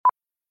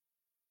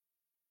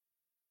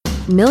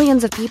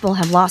Millions of people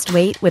have lost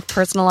weight with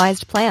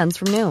personalized plans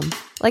from Noom.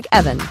 Like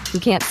Evan, who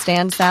can't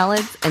stand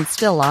salads and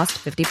still lost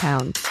 50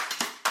 pounds.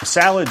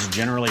 Salads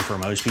generally for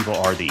most people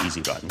are the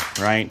easy button,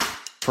 right?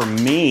 For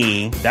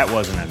me, that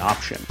wasn't an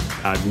option.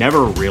 I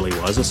never really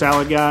was a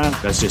salad guy.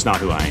 That's just not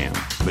who I am.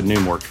 But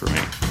Noom worked for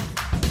me.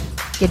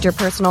 Get your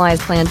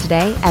personalized plan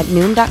today at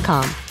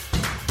Noom.com.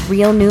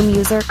 Real Noom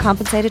user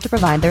compensated to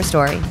provide their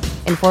story.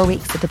 In 4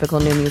 weeks, the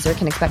typical Noom user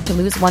can expect to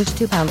lose 1 to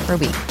 2 pounds per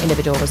week.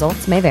 Individual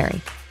results may vary.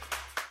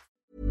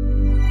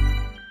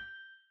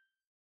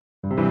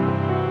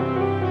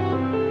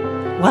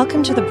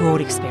 Welcome to The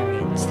Broad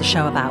Experience, the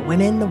show about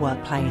women, the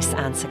workplace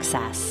and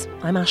success.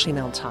 I'm Ashley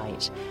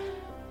Milne-Tyte.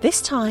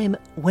 This time,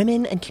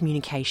 women and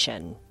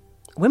communication.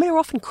 Women are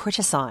often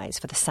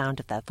criticised for the sound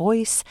of their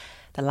voice,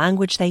 the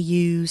language they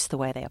use, the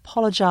way they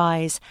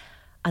apologise,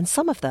 and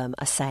some of them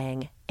are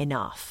saying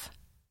enough.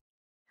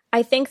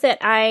 I think that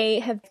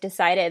I have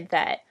decided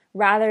that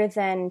rather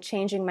than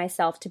changing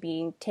myself to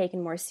being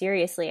taken more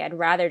seriously, I'd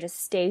rather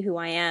just stay who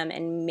I am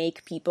and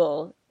make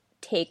people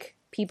take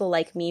people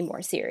like me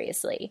more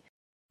seriously.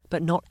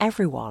 But not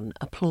everyone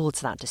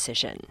applauds that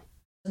decision.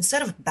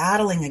 Instead of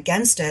battling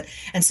against it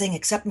and saying,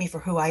 accept me for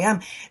who I am,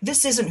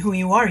 this isn't who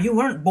you are. You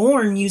weren't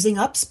born using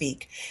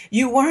upspeak.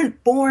 You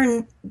weren't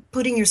born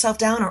putting yourself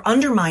down or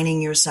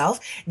undermining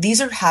yourself.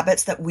 These are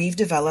habits that we've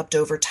developed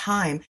over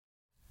time.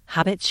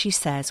 Habits, she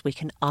says, we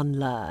can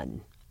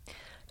unlearn.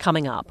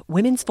 Coming up,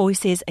 women's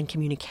voices and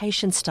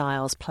communication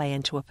styles play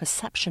into a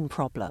perception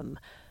problem.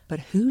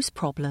 But whose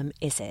problem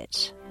is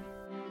it?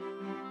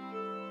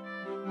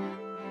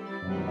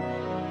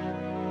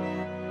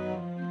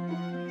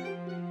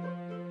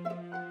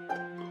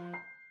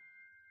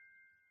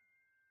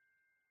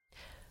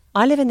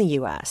 I live in the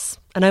US,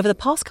 and over the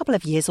past couple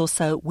of years or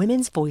so,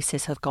 women's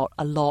voices have got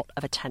a lot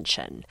of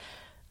attention,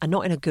 and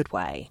not in a good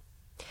way.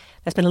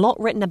 There's been a lot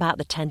written about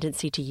the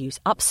tendency to use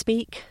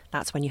upspeak,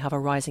 that's when you have a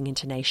rising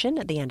intonation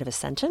at the end of a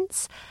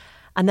sentence,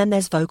 and then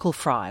there's vocal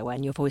fry,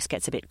 when your voice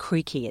gets a bit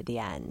creaky at the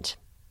end.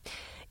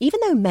 Even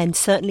though men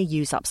certainly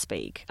use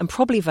upspeak, and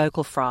probably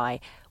vocal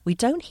fry, we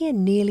don't hear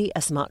nearly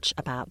as much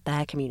about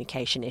their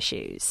communication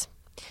issues.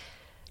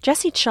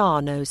 Jessie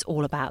Char knows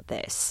all about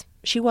this.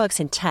 She works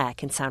in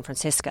tech in San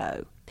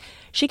Francisco.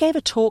 She gave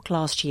a talk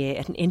last year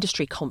at an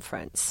industry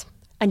conference.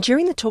 And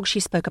during the talk, she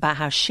spoke about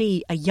how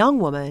she, a young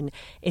woman,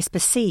 is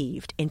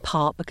perceived in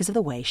part because of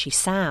the way she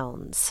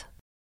sounds.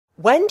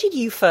 When did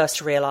you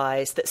first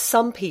realise that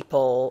some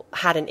people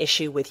had an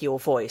issue with your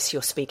voice,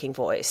 your speaking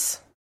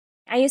voice?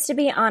 I used to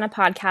be on a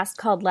podcast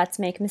called Let's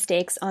Make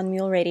Mistakes on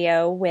Mule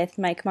Radio with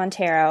Mike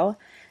Montero.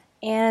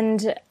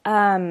 And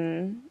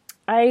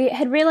I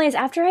had realized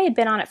after I had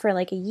been on it for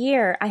like a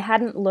year, I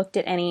hadn't looked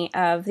at any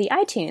of the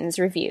iTunes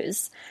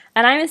reviews.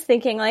 And I was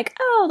thinking like,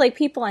 oh, like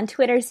people on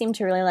Twitter seem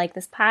to really like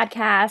this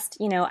podcast.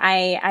 You know,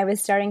 I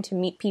was starting to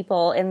meet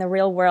people in the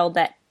real world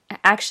that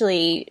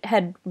actually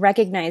had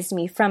recognized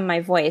me from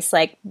my voice,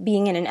 like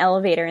being in an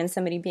elevator and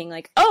somebody being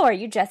like, oh, are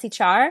you Jessie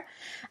Char?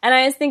 And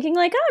I was thinking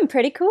like, oh, I'm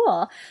pretty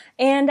cool.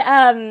 And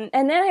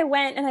then I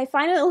went and I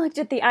finally looked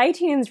at the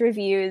iTunes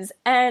reviews,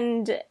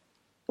 and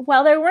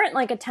while there weren't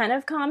like a ton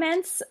of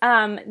comments,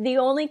 the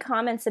only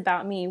comments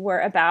about me were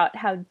about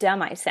how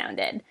dumb I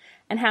sounded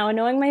and how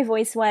annoying my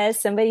voice was.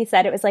 Somebody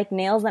said it was like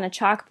nails on a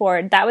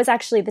chalkboard. That was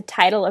actually the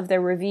title of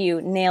their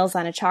review, Nails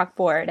on a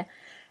Chalkboard,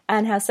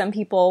 and how some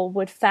people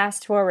would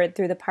fast forward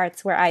through the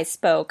parts where I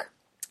spoke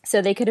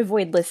so they could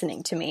avoid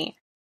listening to me.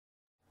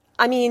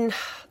 I mean,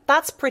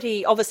 that's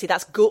pretty, obviously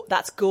that's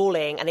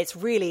galling, and it's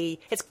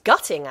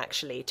gutting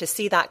actually to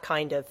see that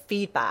kind of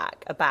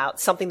feedback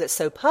about something that's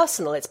so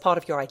personal. It's part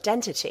of your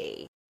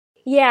identity.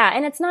 Yeah,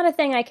 and it's not a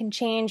thing I can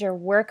change or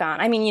work on.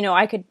 I mean, you know,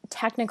 I could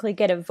technically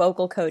get a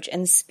vocal coach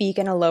and speak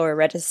in a lower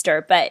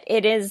register, but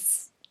it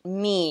is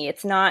me.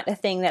 It's not a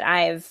thing that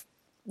I've,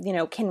 you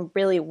know, can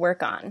really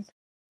work on.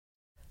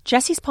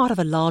 Jessie's part of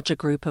a larger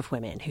group of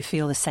women who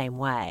feel the same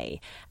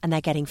way, and they're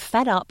getting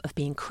fed up of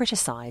being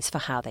criticised for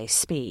how they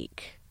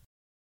speak.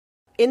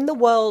 In the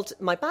world,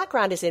 my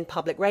background is in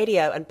public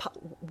radio, and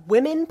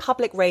women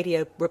public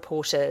radio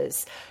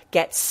reporters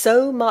get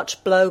so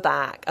much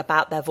blowback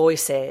about their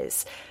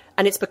voices,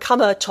 and it's become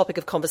a topic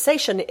of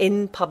conversation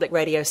in public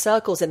radio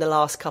circles in the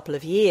last couple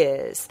of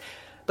years,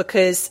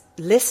 because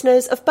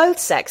listeners of both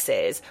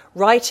sexes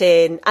write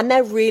in and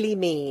they're really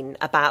mean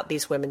about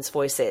these women's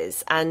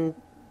voices, and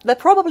they're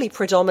probably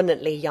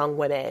predominantly young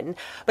women,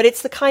 but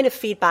it's the kind of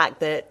feedback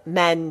that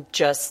men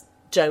just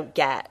don't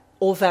get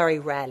or very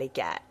rarely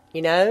get,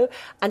 you know?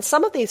 And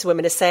some of these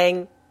women are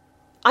saying,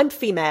 I'm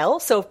female,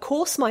 so of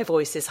course my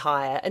voice is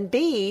higher. And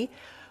B,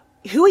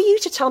 who are you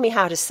to tell me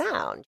how to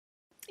sound?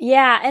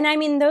 Yeah, and I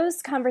mean,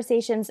 those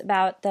conversations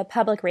about the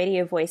public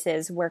radio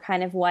voices were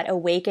kind of what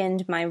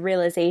awakened my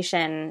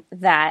realization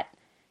that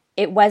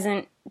it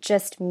wasn't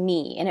just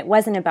me, and it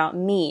wasn't about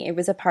me. It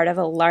was a part of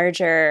a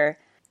larger,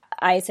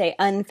 I say,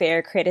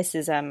 unfair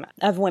criticism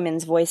of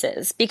women's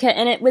voices.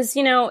 And it was,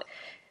 you know,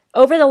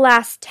 over the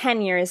last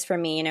 10 years for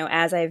me, you know,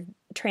 as I've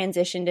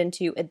transitioned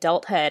into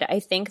adulthood,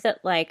 I think that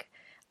like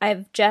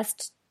I've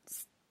just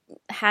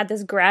had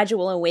this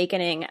gradual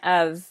awakening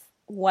of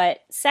what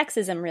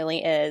sexism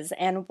really is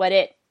and what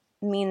it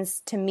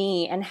means to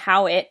me and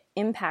how it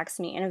impacts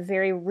me in a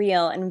very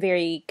real and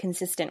very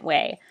consistent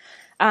way.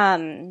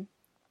 There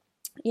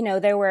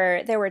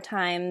were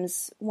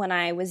times when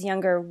I was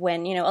younger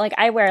when, like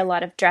I wear a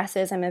lot of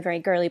dresses. I'm a very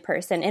girly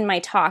person. In my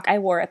talk, I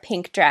wore a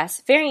pink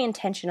dress very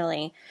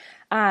intentionally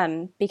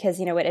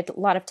because, at a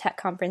lot of tech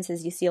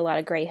conferences, you see a lot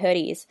of gray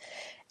hoodies.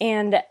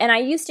 And I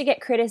used to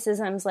get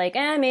criticisms like,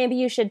 maybe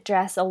you should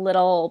dress a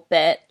little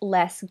bit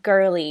less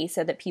girly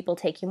so that people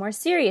take you more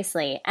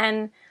seriously.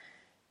 And,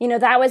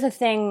 that was a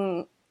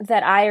thing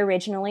that I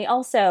originally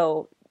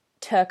also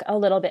took a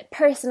little bit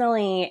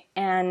personally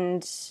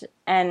and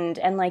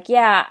like,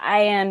 yeah,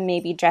 I am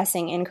maybe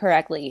dressing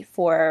incorrectly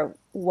for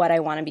what I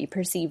want to be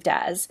perceived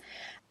as.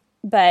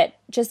 But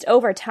just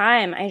over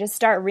time, I just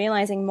start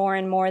realizing more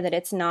and more that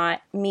it's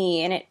not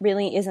me, and it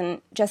really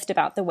isn't just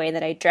about the way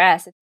that I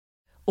dress.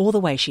 Or the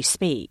way she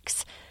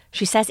speaks.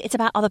 She says it's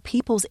about other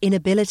people's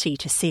inability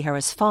to see her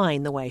as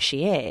fine the way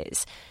she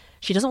is.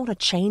 She doesn't want to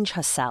change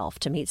herself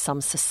to meet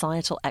some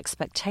societal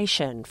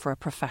expectation for a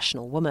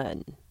professional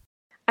woman.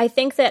 I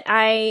think that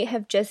I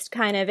have just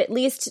kind of, at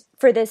least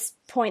for this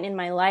point in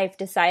my life,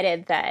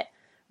 decided that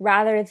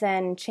rather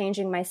than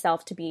changing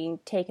myself to be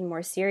taken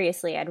more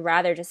seriously, I'd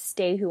rather just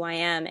stay who I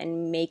am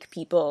and make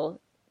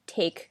people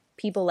take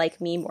people like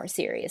me more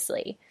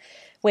seriously,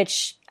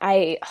 which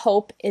I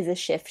hope is a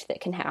shift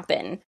that can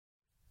happen.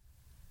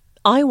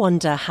 I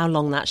wonder how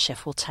long that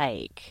shift will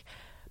take.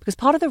 Because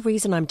part of the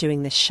reason I'm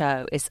doing this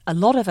show is a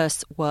lot of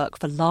us work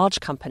for large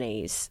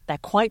companies. They're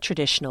quite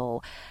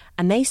traditional,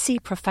 and they see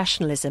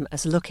professionalism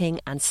as looking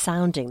and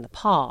sounding the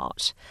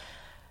part.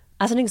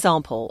 As an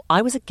example,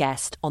 I was a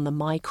guest on the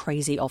My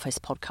Crazy Office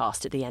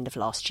podcast at the end of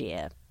last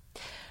year.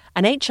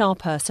 An HR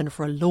person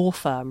for a law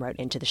firm wrote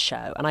into the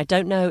show, and I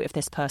don't know if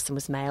this person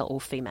was male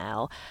or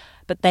female,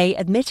 but they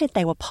admitted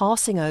they were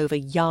passing over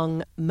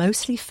young,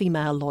 mostly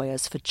female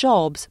lawyers for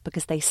jobs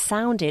because they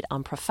sounded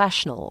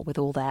unprofessional with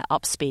all their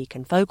upspeak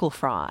and vocal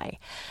fry.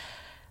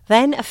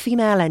 Then a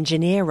female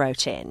engineer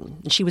wrote in,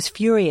 and she was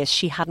furious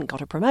she hadn't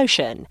got a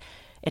promotion.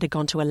 It had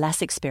gone to a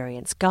less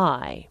experienced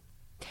guy.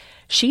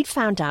 She'd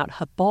found out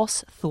her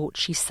boss thought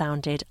she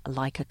sounded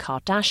like a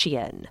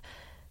Kardashian.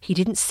 He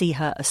didn't see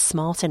her as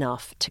smart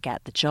enough to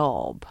get the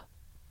job.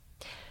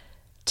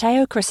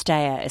 Teo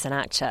Christea is an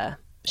actor.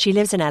 She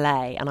lives in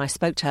LA, and I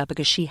spoke to her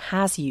because she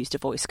has used a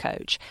voice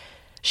coach.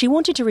 She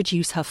wanted to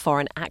reduce her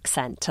foreign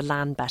accent to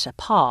land better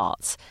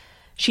parts.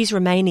 She's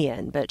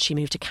Romanian, but she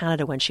moved to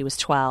Canada when she was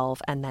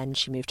 12, and then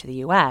she moved to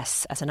the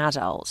US as an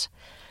adult.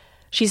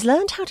 She's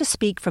learned how to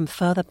speak from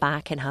further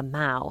back in her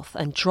mouth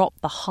and drop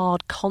the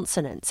hard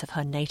consonants of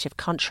her native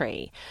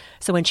country,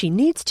 so when she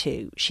needs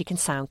to, she can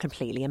sound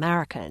completely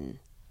American.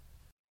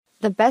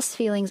 The best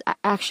feelings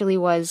actually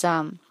was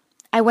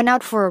I went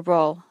out for a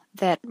role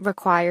that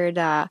required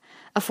a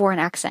foreign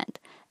accent,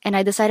 and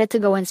I decided to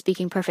go in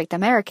speaking perfect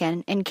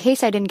American. In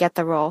case I didn't get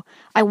the role,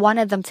 I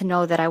wanted them to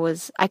know that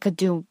I could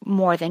do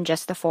more than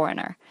just a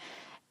foreigner.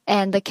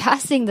 And the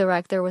casting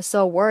director was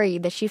so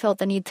worried that she felt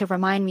the need to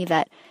remind me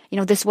that,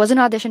 this was an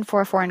audition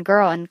for a foreign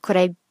girl, and could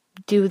I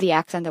do the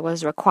accent that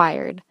was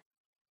required.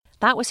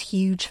 That was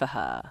huge for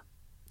her.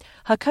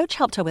 Her coach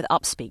helped her with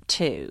upspeak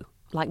too.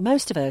 Like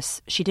most of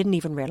us, she didn't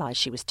even realize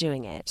she was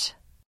doing it.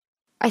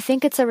 I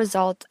think it's a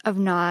result of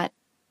not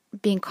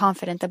being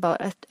confident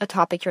about a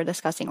topic you're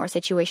discussing or a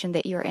situation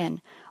that you're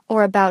in,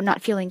 or about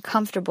not feeling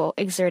comfortable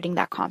exerting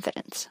that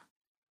confidence.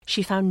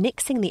 She found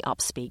nixing the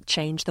upspeak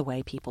changed the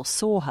way people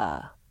saw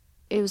her.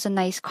 It was a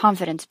nice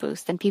confidence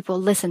boost, and people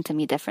listened to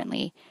me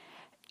differently.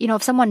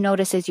 If someone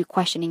notices you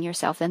questioning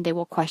yourself, then they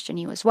will question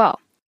you as well.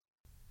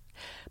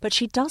 But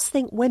she does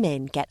think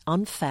women get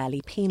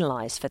unfairly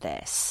penalized for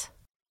this.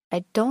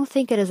 I don't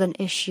think it is an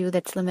issue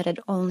that's limited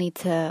only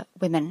to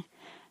women.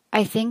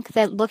 I think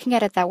that looking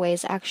at it that way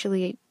is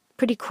actually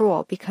pretty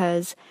cruel,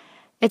 because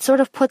it sort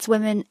of puts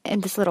women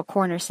in this little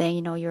corner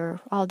saying, you're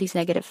all these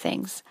negative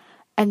things.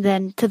 And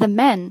then to the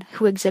men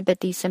who exhibit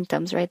these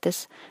symptoms, right,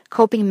 this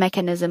coping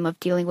mechanism of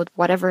dealing with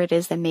whatever it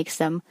is that makes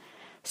them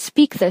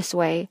speak this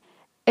way,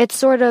 it's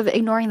sort of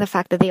ignoring the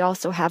fact that they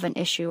also have an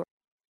issue.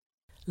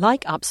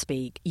 Like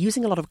upspeak,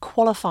 using a lot of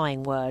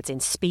qualifying words in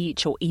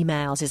speech or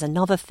emails is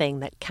another thing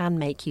that can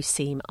make you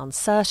seem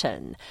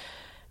uncertain.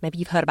 Maybe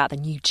you've heard about the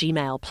new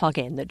Gmail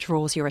plugin that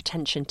draws your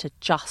attention to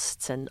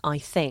justs and I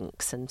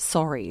thinks and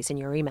sorries in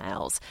your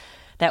emails.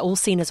 They're all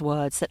seen as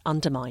words that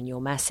undermine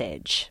your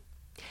message.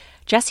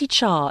 Jessie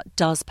Cha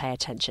does pay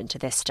attention to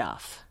this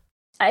stuff.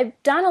 I've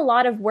done a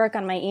lot of work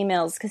on my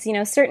emails because,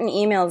 certain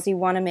emails you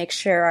want to make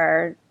sure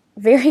are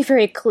very,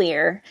 very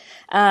clear.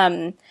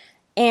 And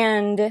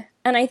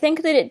I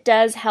think that it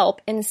does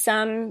help in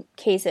some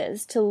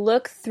cases to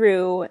look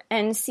through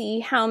and see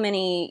how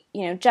many,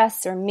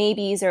 justs or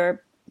maybes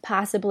or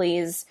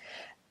possiblies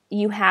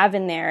you have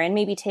in there, and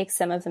maybe take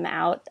some of them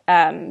out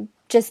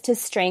just to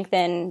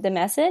strengthen the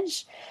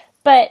message.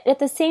 But at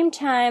the same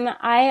time,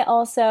 I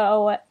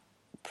also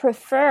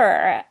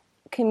prefer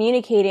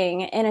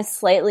communicating in a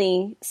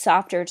slightly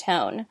softer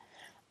tone.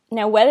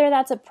 Now, whether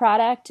that's a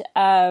product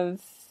of,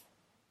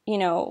 you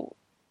know,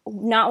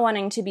 not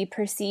wanting to be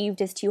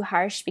perceived as too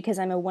harsh because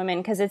I'm a woman,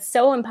 because it's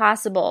so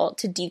impossible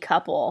to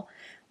decouple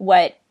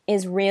what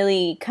is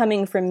really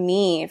coming from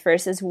me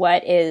versus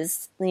what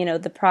is, you know,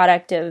 the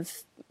product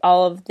of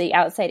all of the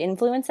outside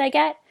influence I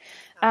get.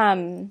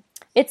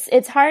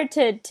 It's hard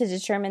to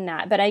determine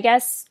that, but I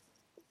guess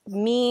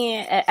me,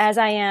 as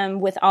I am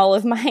with all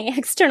of my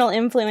external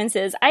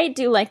influences, I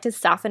do like to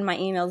soften my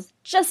emails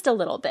just a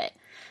little bit.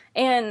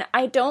 And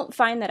I don't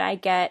find that I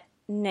get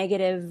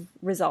negative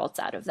results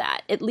out of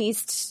that, at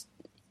least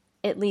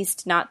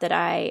not that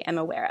I am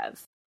aware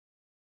of.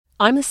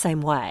 I'm the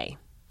same way.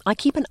 I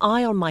keep an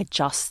eye on my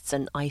justs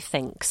and I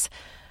thinks,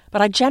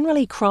 but I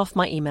generally craft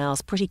my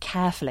emails pretty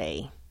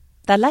carefully.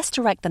 They're less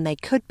direct than they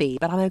could be,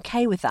 but I'm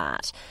okay with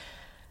that.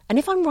 And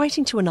if I'm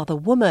writing to another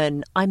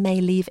woman, I may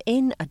leave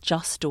in a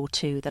just or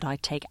two that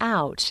I'd take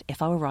out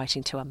if I were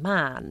writing to a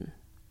man.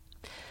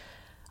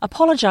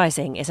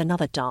 Apologising is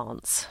another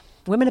dance.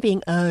 Women are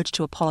being urged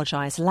to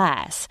apologise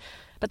less,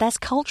 but there's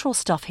cultural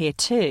stuff here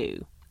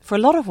too. For a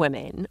lot of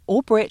women,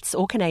 or Brits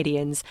or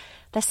Canadians,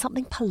 there's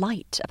something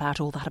polite about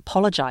all that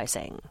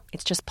apologising.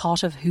 It's just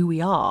part of who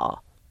we are.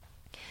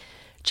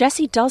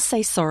 Jessie does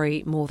say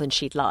sorry more than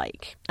she'd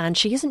like, and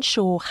she isn't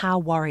sure how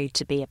worried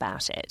to be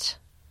about it.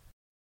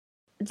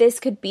 This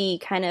could be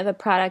kind of a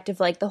product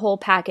of like the whole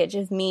package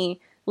of me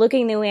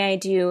looking the way I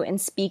do and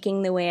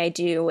speaking the way I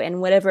do,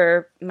 and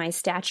whatever my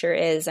stature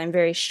is. I'm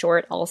very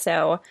short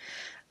also.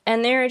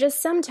 And there are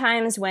just some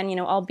times when, you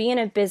know, I'll be in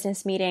a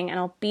business meeting and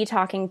I'll be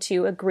talking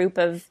to a group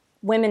of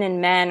women and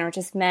men, or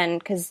just men,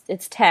 because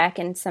it's tech,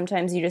 and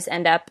sometimes you just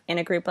end up in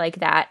a group like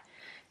that.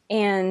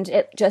 And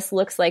it just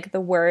looks like the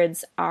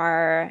words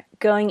are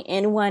going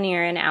in one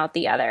ear and out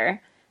the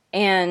other.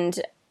 And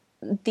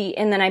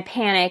then I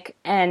panic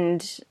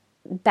and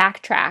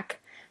backtrack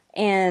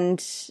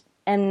and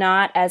am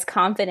not as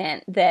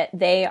confident that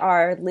they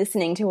are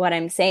listening to what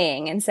I'm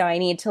saying. And so I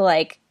need to,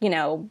 like, you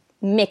know,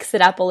 mix it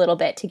up a little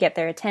bit to get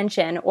their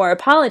attention, or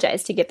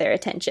apologize to get their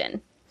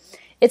attention.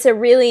 It's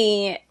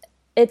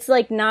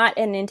like not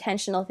an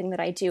intentional thing that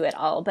I do at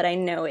all, but I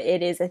know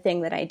it is a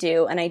thing that I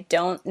do. And I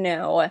don't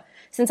know,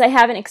 since I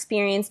haven't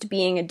experienced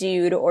being a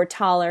dude or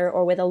taller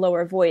or with a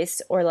lower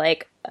voice or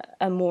like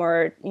a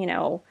more, you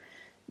know,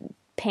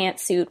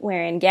 pantsuit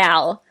wearing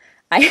gal,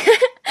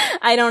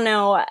 I don't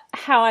know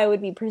how I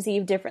would be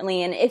perceived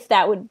differently and if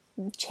that would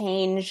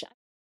change.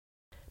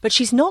 But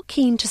she's not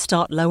keen to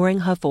start lowering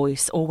her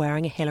voice or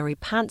wearing a Hillary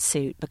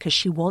pantsuit because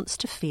she wants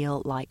to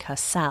feel like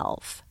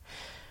herself.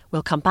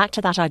 We'll come back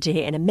to that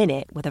idea in a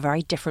minute with a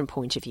very different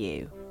point of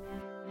view.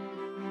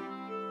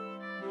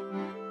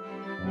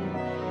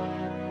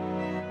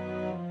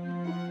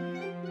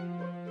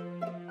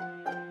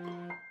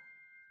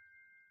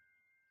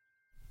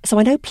 So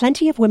I know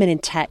plenty of women in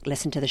tech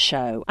listen to the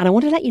show, and I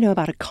want to let you know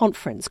about a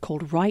conference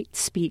called Write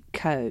Speak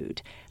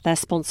Code. They're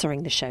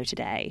sponsoring the show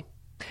today.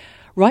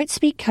 Write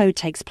Speak Code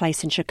takes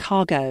place in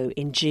Chicago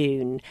in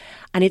June,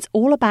 and it's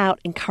all about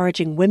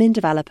encouraging women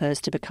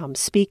developers to become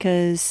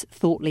speakers,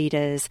 thought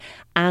leaders,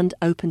 and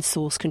open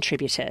source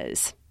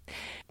contributors.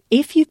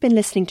 If you've been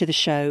listening to the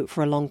show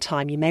for a long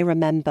time, you may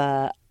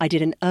remember I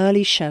did an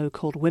early show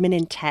called Women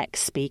in Tech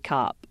Speak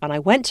Up, and I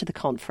went to the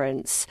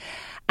conference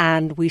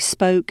and we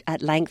spoke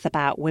at length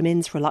about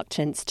women's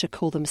reluctance to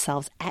call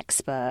themselves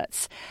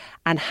experts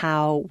and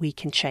how we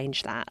can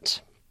change that.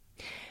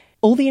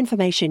 All the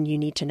information you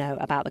need to know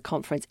about the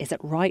conference is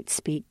at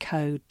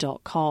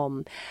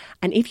writespeakcode.com.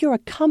 And if you're a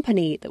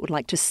company that would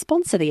like to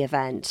sponsor the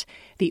event,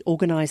 the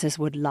organisers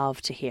would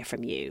love to hear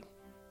from you.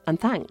 And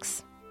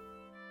thanks.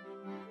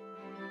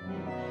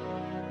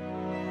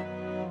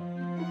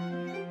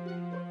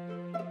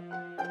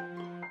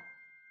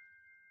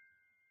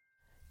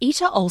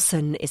 Ita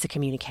Olson is a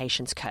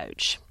communications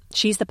coach.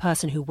 She's the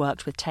person who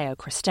worked with Teo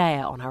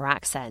Christea on her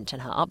accent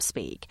and her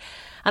upspeak.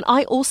 And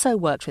I also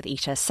worked with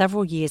Ita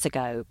several years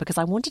ago because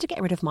I wanted to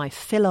get rid of my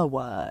filler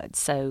words,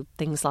 so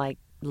things like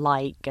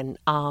and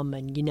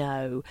and you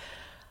know.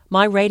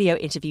 My radio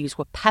interviews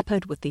were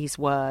peppered with these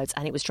words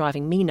and it was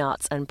driving me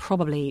nuts and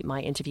probably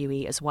my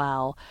interviewee as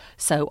well.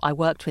 So I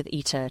worked with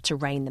Ita to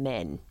rein them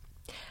in.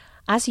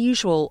 As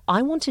usual,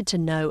 I wanted to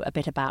know a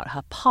bit about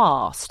her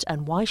past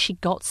and why she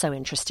got so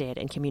interested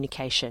in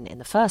communication in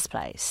the first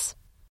place.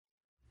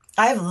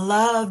 I've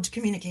loved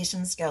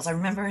communication skills. I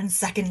remember in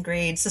second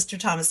grade, Sister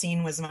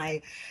Thomasine was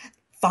my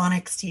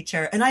phonics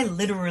teacher, and I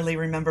literally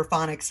remember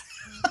phonics.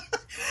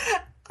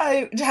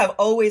 I have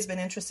always been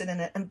interested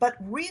in it. But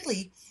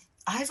really,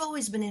 I've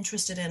always been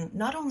interested in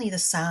not only the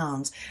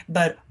sounds,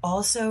 but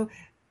also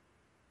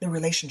the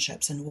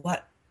relationships and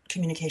what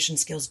communication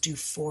skills do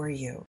for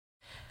you.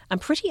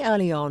 And pretty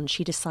early on,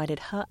 she decided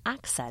her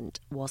accent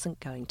wasn't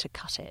going to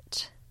cut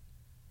it.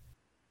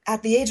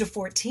 At the age of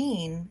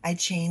 14, I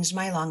changed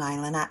my Long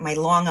Island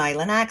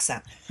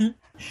accent.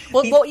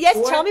 Well,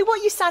 yes, tell me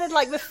what you sounded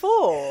like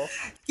before.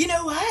 You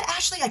know what?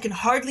 Actually, I can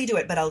hardly do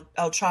it, but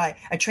I'll try.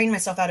 I trained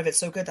myself out of it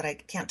so good that I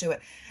can't do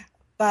it.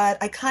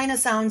 but I kind of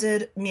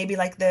sounded maybe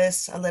like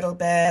this a little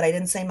bit. I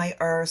didn't say my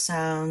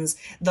sounds,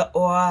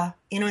 the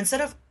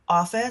instead of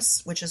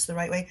office, which is the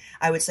right way,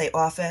 I would say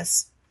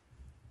office,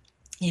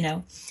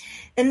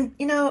 and,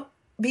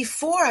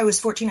 before I was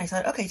 14, I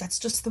thought, okay, that's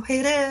just the way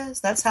it is.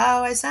 That's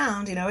how I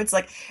sound. It's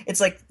like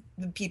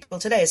people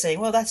today saying,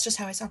 well, that's just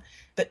how I sound.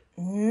 But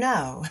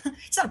no,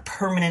 it's not a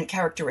permanent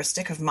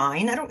characteristic of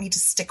mine. I don't need to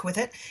stick with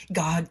it.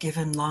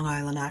 God-given Long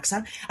Island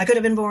accent. I could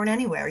have been born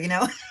anywhere,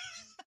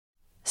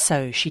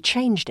 So she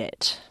changed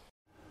it.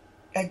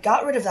 I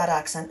got rid of that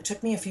accent. It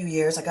took me a few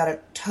years. I got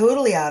it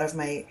totally out of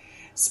my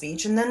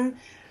speech. And then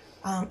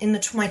in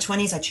my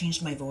 20s, I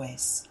changed my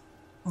voice.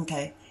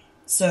 Okay.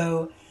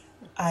 So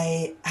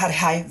I had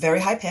a very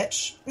high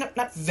pitch.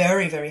 Not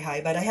very, very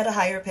high, but I had a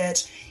higher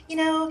pitch,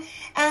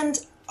 and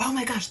oh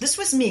my gosh, this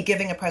was me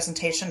giving a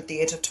presentation at the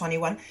age of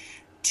 21.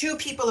 2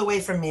 people away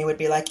from me would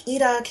be like,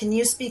 Ida, can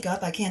you speak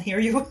up? I can't hear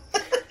you.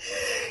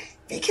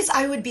 Because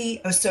I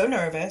was so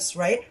nervous,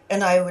 right?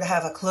 And I would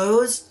have a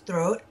closed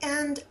throat.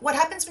 And what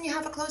happens when you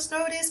have a closed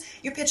throat is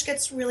your pitch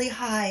gets really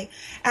high.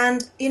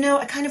 And,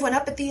 I kind of went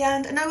up at the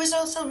end. And I was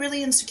also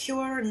really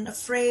insecure and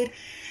afraid.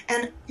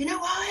 And you know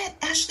what,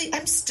 Ashley,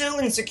 I'm still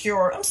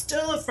insecure. I'm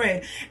still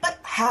afraid. But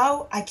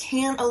how I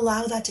can't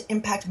allow that to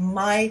impact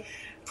my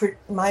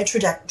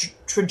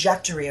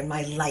trajectory of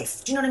my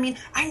life. Do you know what I mean?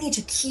 I need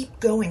to keep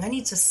going. I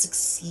need to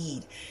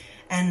succeed.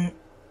 And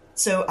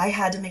so I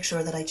had to make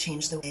sure that I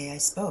changed the way I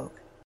spoke.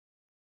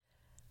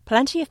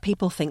 Plenty of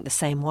people think the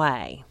same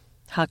way.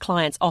 Her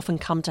clients often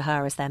come to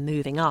her as they're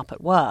moving up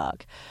at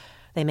work.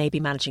 They may be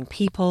managing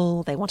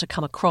people, they want to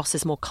come across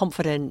as more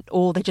confident,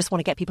 or they just want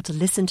to get people to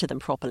listen to them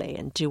properly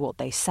and do what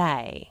they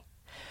say.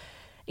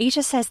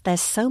 Ida says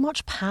there's so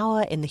much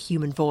power in the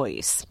human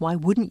voice. Why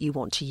wouldn't you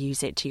want to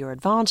use it to your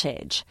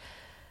advantage?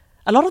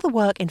 A lot of the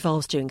work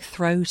involves doing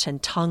throat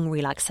and tongue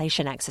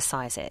relaxation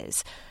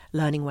exercises,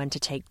 learning when to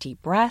take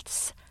deep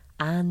breaths,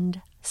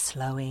 and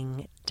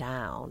slowing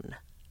down.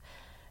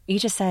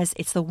 Ida says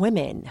it's the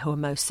women who are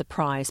most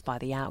surprised by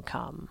the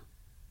outcome.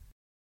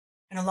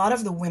 And a lot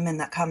of the women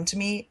that come to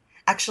me,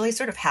 actually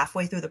sort of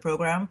halfway through the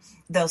program,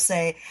 they'll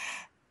say,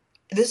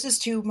 this is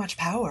too much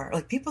power.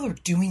 Like, people are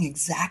doing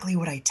exactly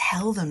what I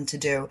tell them to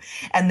do.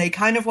 And they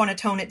kind of want to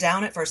tone it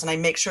down at first. And I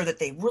make sure that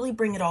they really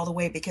bring it all the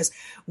way, because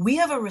we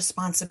have a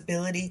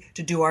responsibility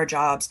to do our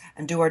jobs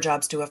and do our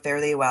jobs do it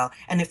fairly well.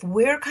 And if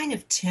we're kind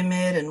of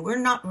timid and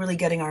we're not really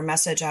getting our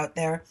message out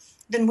there,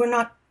 then we're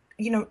not,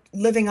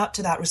 living up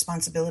to that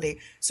responsibility.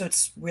 So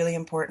it's really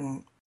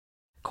important.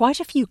 Quite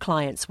a few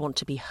clients want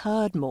to be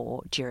heard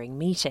more during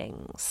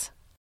meetings.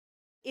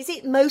 Is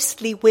it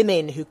mostly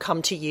women who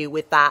come to you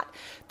with that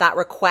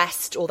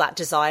request or that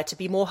desire to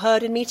be more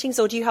heard in meetings,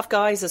 or do you have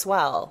guys as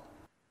well?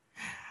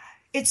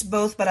 It's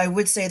both, but I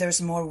would say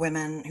there's more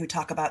women who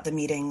talk about the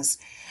meetings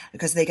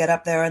because they get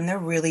up there and they're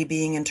really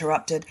being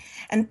interrupted.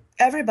 And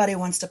everybody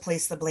wants to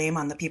place the blame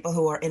on the people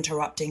who are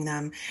interrupting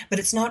them, but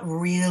that's not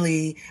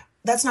really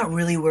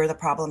where the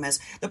problem is.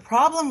 The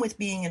problem with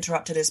being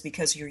interrupted is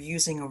because you're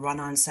using a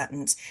run-on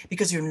sentence,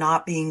 because you're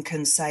not being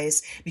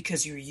concise,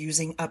 because you're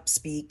using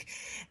upspeak.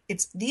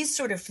 These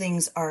sort of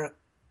things are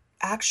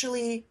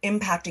actually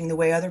impacting the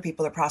way other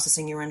people are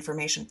processing your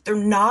information. They're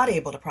not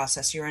able to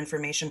process your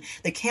information.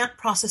 They can't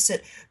process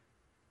it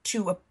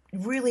to a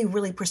really,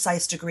 really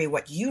precise degree.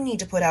 What you need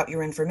to put out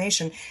your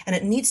information, and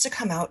it needs to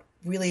come out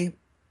really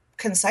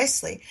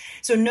concisely.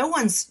 So no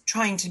one's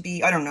trying to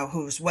be, I don't know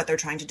what they're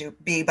trying to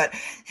be, but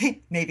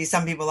maybe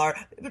some people are,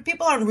 but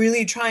people aren't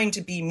really trying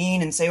to be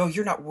mean and say, oh,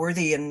 you're not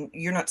worthy and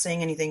you're not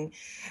saying anything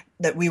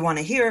that we want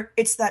to hear.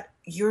 It's that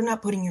you're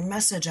not putting your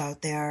message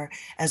out there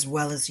as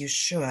well as you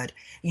should,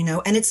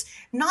 and it's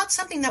not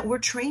something that we're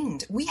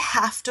trained. We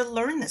have to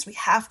learn this. We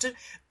have to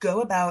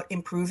go about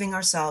improving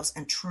ourselves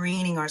and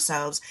training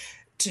ourselves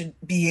to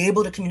be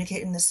able to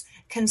communicate in this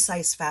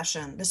concise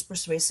fashion, this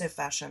persuasive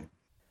fashion.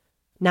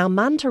 Now,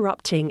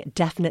 manterrupting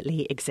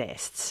definitely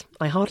exists.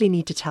 I hardly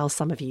need to tell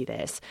some of you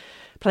this.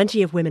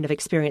 Plenty of women have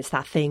experienced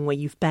that thing where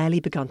you've barely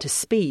begun to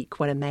speak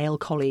when a male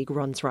colleague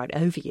runs right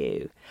over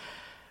you.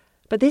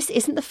 But this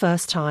isn't the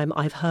first time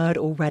I've heard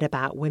or read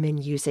about women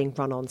using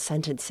run-on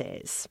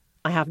sentences.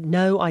 I have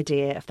no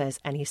idea if there's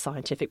any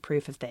scientific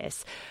proof of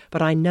this,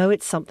 but I know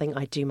it's something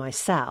I do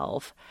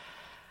myself.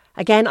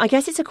 Again, I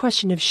guess it's a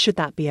question of should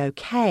that be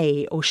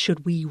okay, or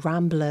should we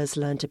ramblers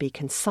learn to be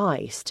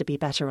concise, to be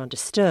better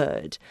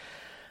understood?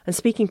 And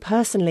speaking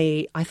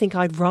personally, I think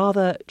I'd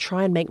rather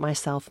try and make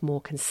myself more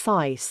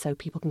concise so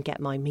people can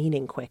get my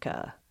meaning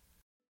quicker.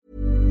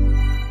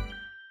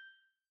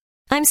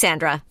 I'm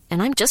Sandra,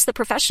 and I'm just the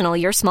professional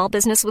your small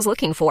business was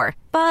looking for.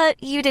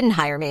 But you didn't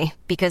hire me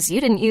because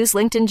you didn't use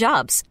LinkedIn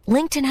Jobs.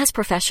 LinkedIn has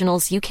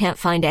professionals you can't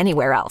find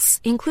anywhere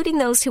else, including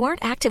those who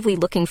aren't actively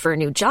looking for a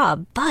new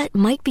job, but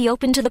might be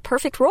open to the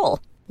perfect role,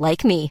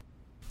 like me.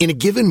 In a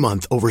given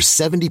month, over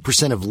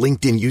 70% of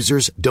LinkedIn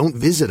users don't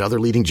visit other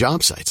leading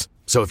job sites.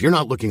 So if you're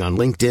not looking on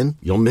LinkedIn,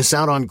 you'll miss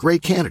out on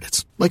great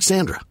candidates like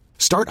Sandra.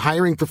 Start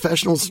hiring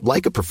professionals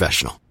like a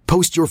professional.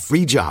 Post your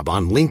free job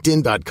on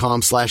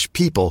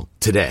linkedin.com/people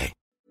today.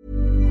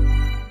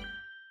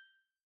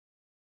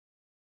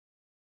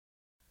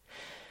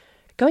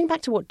 Going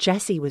back to what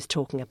Jessie was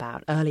talking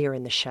about earlier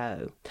in the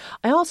show,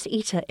 I asked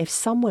Ita if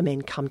some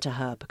women come to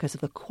her because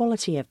of the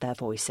quality of their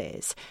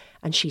voices,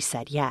 and she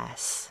said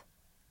yes.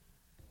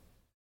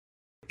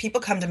 People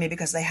come to me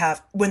because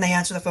when they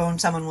answer the phone,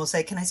 someone will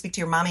say, "Can I speak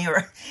to your mommy?"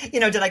 Or,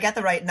 did I get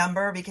the right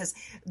number? Because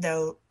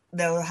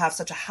they'll have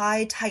such a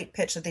high, tight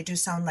pitch that they do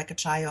sound like a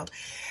child.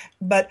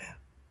 But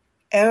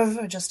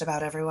just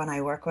about everyone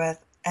I work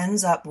with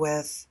ends up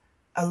with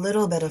a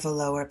little bit of a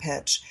lower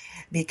pitch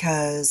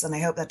because, and I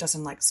hope that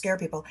doesn't scare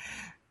people,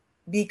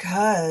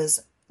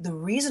 because the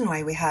reason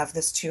why we have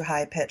this too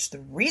high pitch, the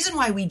reason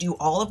why we do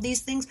all of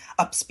these things,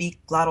 upspeak,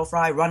 glottal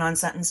fry, run on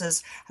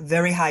sentences,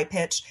 very high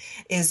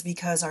pitch, is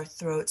because our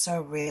throats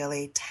are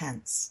really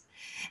tense.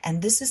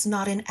 And this is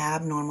not an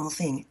abnormal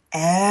thing.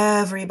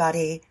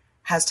 Everybody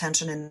has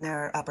tension in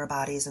their upper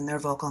bodies and their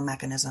vocal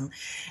mechanism.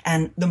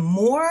 And the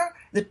more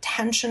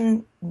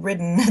tension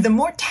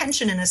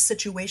in a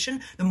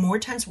situation, the more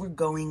tense we're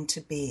going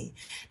to be.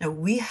 Now,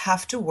 we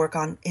have to work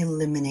on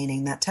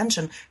eliminating that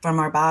tension from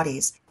our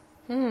bodies.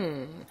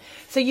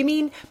 So you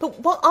mean,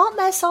 aren't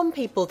there some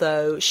people,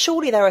 though,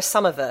 surely there are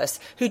some of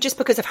us who, just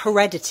because of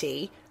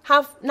heredity,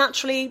 have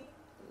naturally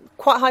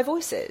quite high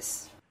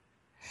voices?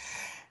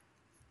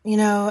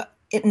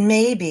 It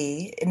may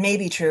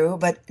be true,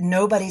 but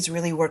nobody's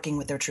really working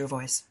with their true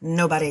voice.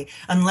 Nobody.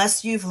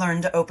 Unless you've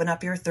learned to open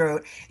up your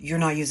throat, you're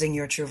not using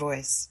your true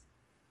voice.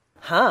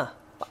 Huh.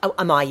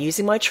 Am I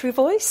using my true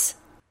voice?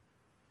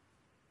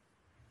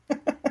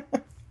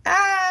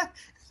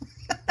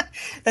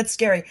 That's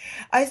scary.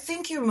 I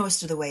think you're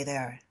most of the way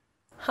there.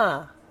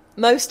 Huh.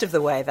 Most of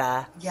the way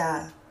there.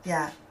 Yeah.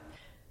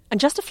 And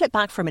just to flip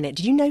back for a minute,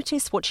 did you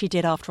notice what she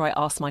did after I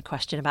asked my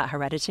question about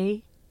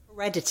heredity?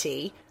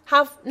 Heredity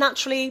have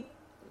naturally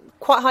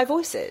quite high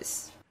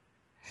voices.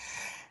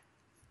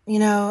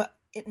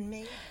 It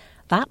may...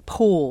 That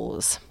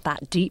pause,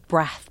 that deep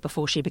breath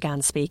before she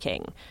began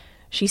speaking,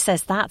 she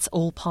says that's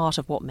all part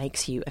of what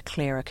makes you a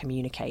clearer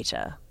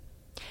communicator.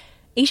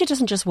 Ita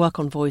doesn't just work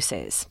on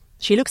voices.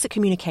 She looks at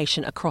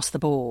communication across the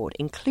board,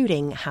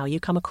 including how you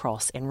come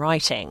across in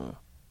writing.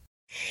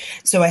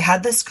 So I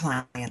had this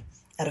client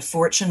at a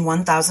Fortune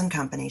 1000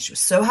 company. She was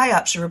so high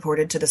up, she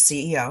reported to the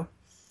CEO.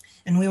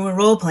 And we were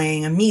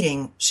role-playing a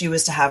meeting she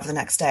was to have the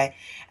next day.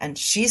 And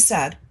she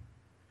said,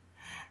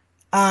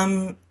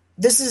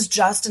 this is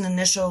just an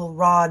initial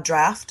raw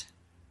draft.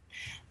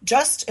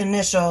 Just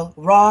initial,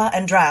 raw,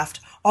 and draft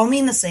all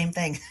mean the same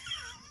thing.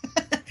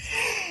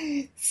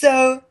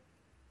 So,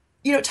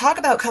 talk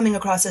about coming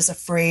across as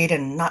afraid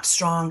and not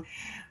strong.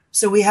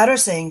 So we had her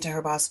saying to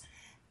her boss,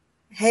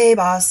 "Hey,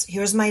 boss,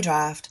 here's my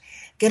draft.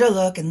 Get a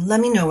look and let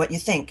me know what you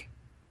think."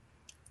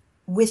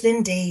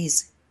 Within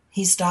days,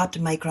 he stopped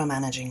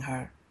micromanaging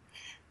her.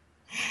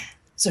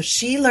 So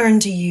she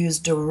learned to use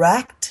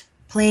direct,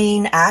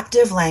 plain,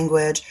 active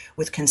language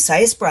with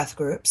concise breath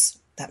groups.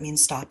 That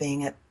means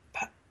stopping at,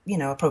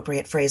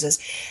 appropriate phrases.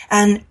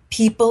 And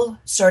people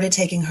started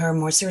taking her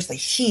more seriously.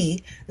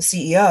 He, the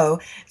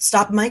CEO,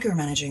 stopped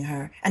micromanaging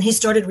her, and he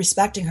started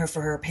respecting her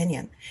for her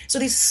opinion. So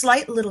these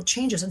slight little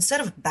changes,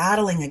 instead of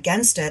battling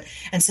against it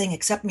and saying,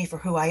 "Accept me for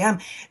who I am,"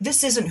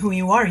 this isn't who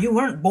you are. You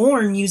weren't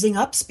born using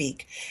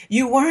upspeak.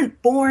 You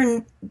weren't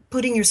born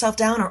putting yourself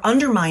down or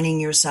undermining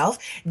yourself.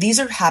 These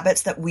are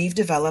habits that we've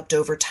developed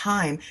over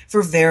time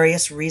for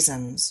various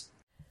reasons.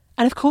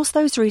 And of course,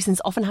 those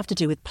reasons often have to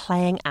do with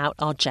playing out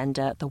our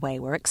gender the way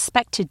we're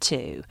expected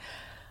to.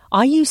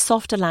 I use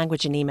softer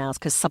language in emails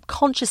because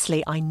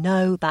subconsciously I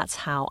know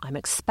that's how I'm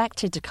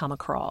expected to come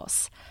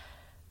across.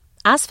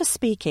 As for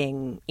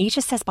speaking,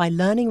 Ita says by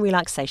learning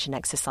relaxation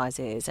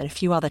exercises and a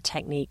few other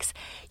techniques,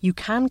 you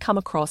can come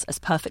across as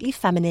perfectly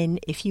feminine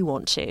if you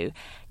want to,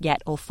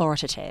 yet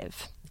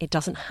authoritative. It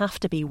doesn't have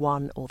to be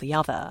one or the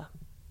other.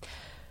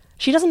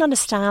 She doesn't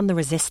understand the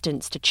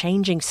resistance to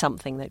changing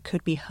something that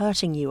could be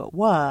hurting you at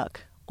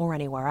work or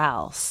anywhere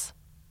else.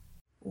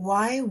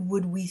 Why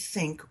would we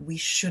think we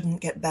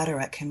shouldn't get better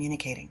at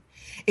communicating?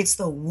 It's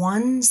the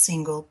one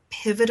single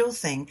pivotal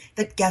thing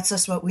that gets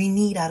us what we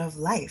need out of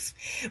life.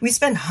 We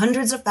spend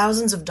hundreds of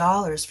thousands of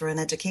dollars for an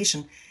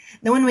education.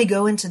 Then when we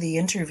go into the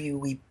interview,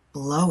 we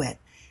blow it.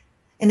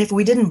 And if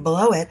we didn't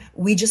blow it,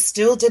 we just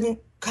still didn't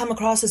come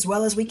across as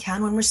well as we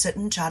can when we're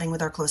sitting chatting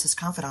with our closest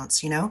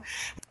confidants,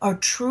 Our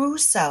true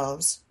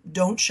selves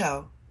don't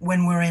show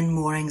when we're in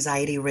more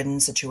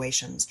anxiety-ridden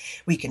situations.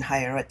 We can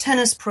hire a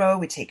tennis pro,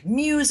 we take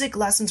music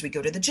lessons, we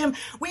go to the gym,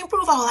 we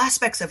improve all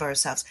aspects of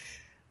ourselves.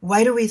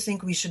 Why do we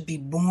think we should be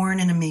born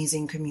an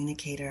amazing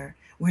communicator?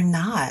 We're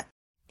not.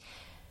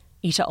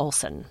 Ita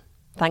Olson.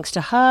 Thanks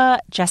to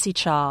her, Jessie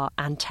Char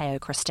and Teo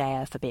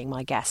Christea for being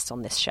my guests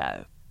on this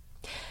show.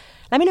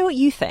 Let me know what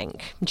you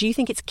think. Do you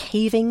think it's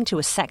caving to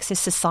a sexist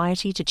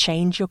society to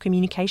change your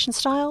communication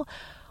style?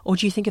 Or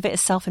do you think of it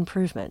as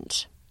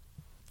self-improvement?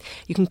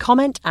 You can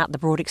comment at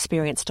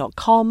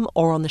thebroadexperience.com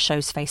or on the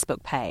show's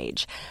Facebook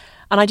page.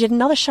 And I did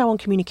another show on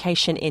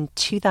communication in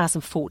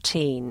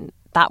 2014.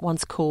 That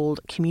one's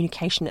called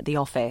Communication at the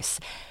Office.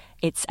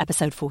 It's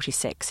episode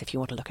 46 if you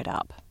want to look it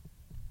up.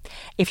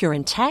 If you're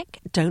in tech,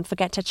 don't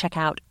forget to check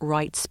out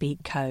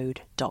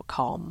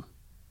writespeakcode.com.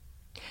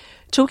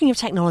 Talking of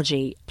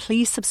technology,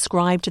 please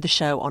subscribe to the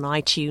show on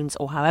iTunes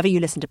or however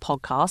you listen to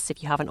podcasts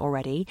if you haven't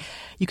already.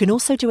 You can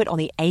also do it on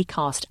the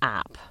Acast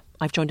app.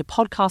 I've joined a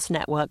podcast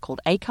network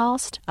called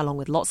Acast, along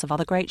with lots of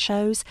other great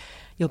shows.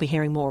 You'll be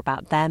hearing more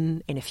about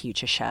them in a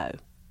future show.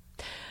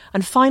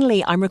 And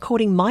finally, I'm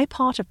recording my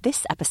part of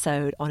this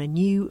episode on a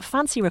new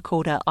fancy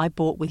recorder I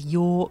bought with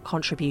your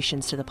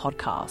contributions to the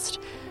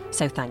podcast.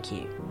 So thank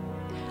you.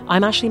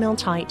 I'm Ashley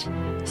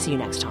Milne-Tyte. See you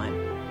next time.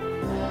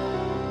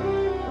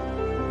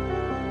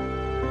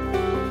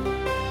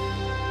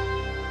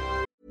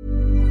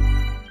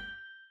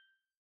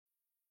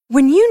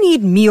 When you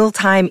need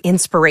mealtime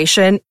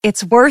inspiration,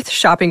 it's worth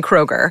shopping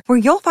Kroger, where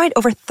you'll find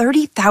over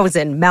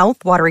 30,000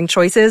 mouth-watering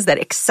choices that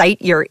excite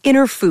your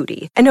inner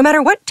foodie. And no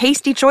matter what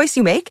tasty choice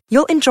you make,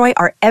 you'll enjoy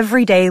our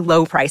everyday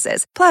low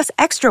prices, plus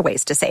extra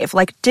ways to save,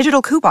 like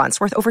digital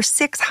coupons worth over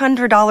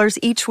 $600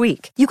 each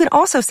week. You can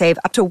also save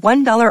up to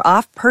 $1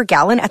 off per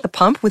gallon at the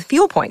pump with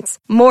fuel points.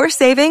 More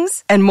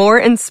savings and more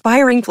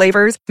inspiring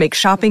flavors make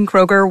shopping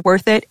Kroger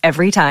worth it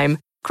every time.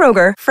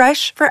 Kroger,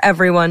 fresh for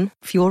everyone.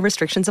 Fuel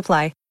restrictions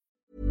apply.